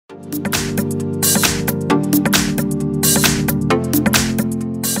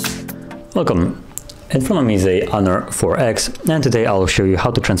Welcome. In front of me is a Honor 4X, and today I'll show you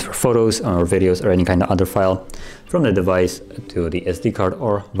how to transfer photos or videos or any kind of other file from the device to the SD card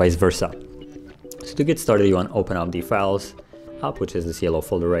or vice versa. So to get started, you want to open up the Files app, which is this yellow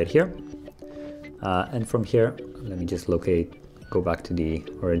folder right here. And from here, let me just go back to the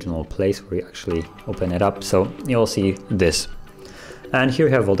original place where you actually open it up. So you'll see this. And here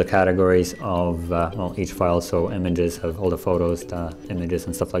you have all the categories of well, each file. So images have all the photos, the images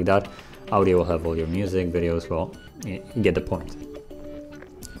and stuff like that. Audio will have all your music, videos, well, you get the point.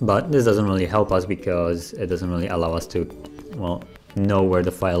 But this doesn't really help us because it doesn't really allow us to, well, know where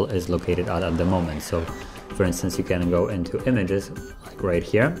the file is located at the moment. So for instance, you can go into images, like right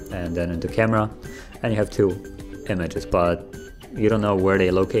here, and then into camera, and you have two images, but you don't know where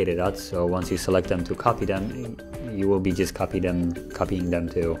they're located at. So once you select them to copy them, you will be just copying them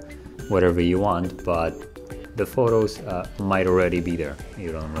to whatever you want, but the photos might already be there.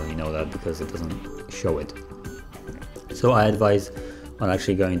 You don't really know that because it doesn't show it. So I advise on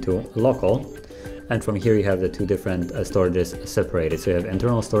actually going to local, and from here you have the two different storages separated. So you have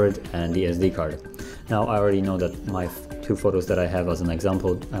internal storage and the SD card. Now I already know that my two photos that I have as an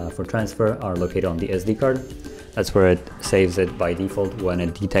example for transfer are located on the SD card. That's where it saves it by default when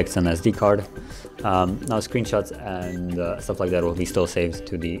it detects an SD card. Now screenshots and stuff like that will be still saved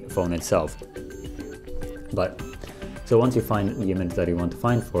to the phone itself. But so once you find the image that you want to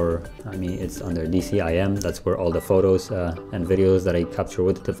find, for me it's under DCIM, that's where all the photos and videos that I capture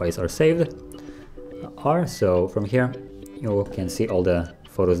with the device are saved are. So from here you can see all the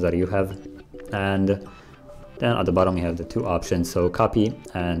photos that you have, and then at the bottom you have the two options, so copy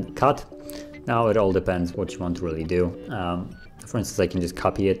and cut. Now it all depends what you want to really do. For instance, I can just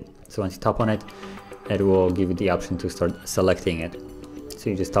copy it. So once you tap on it, it will give you the option to start selecting it. So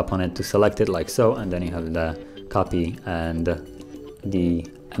you just tap on it to select it like so, and then you have the copy and the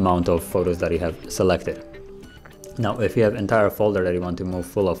amount of photos that you have selected. Now if you have entire folder that you want to move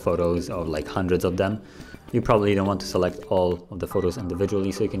full of photos, of like hundreds of them, you probably don't want to select all of the photos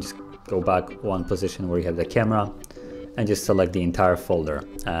individually, so you can just go back one position where you have the camera and just select the entire folder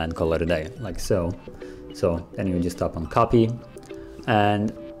and call it a day, like so. So then you just tap on copy,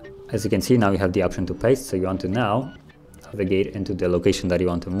 and as you can see now you have the option to paste. So you want to now navigate into the location that you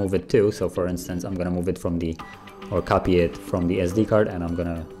want to move it to. So for instance, I'm gonna move it from or copy it from the SD card, and I'm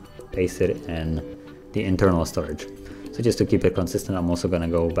gonna paste it in the internal storage. So just to keep it consistent, I'm also gonna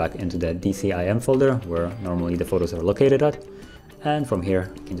go back into the DCIM folder where normally the photos are located at. And from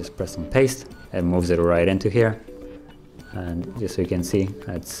here, you can just press on paste, and moves it right into here. And just so you can see,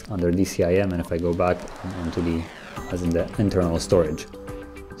 it's under DCIM, and if I go back into the internal storage.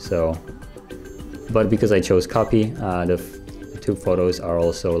 So, but because I chose copy, the two photos are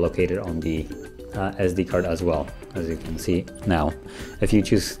also located on the SD card as well, as you can see now. If you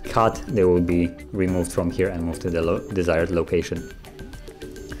choose cut, they will be removed from here and moved to the desired location.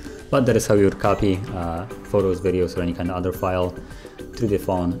 But that is how you would copy photos, videos, or any kind of other file to the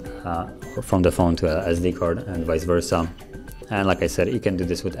phone, or from the phone to a SD card and vice versa. And like I said, you can do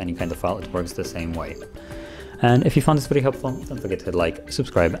this with any kind of file, it works the same way. And if you found this very helpful, don't forget to hit like,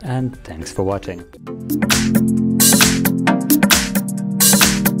 subscribe, and thanks for watching.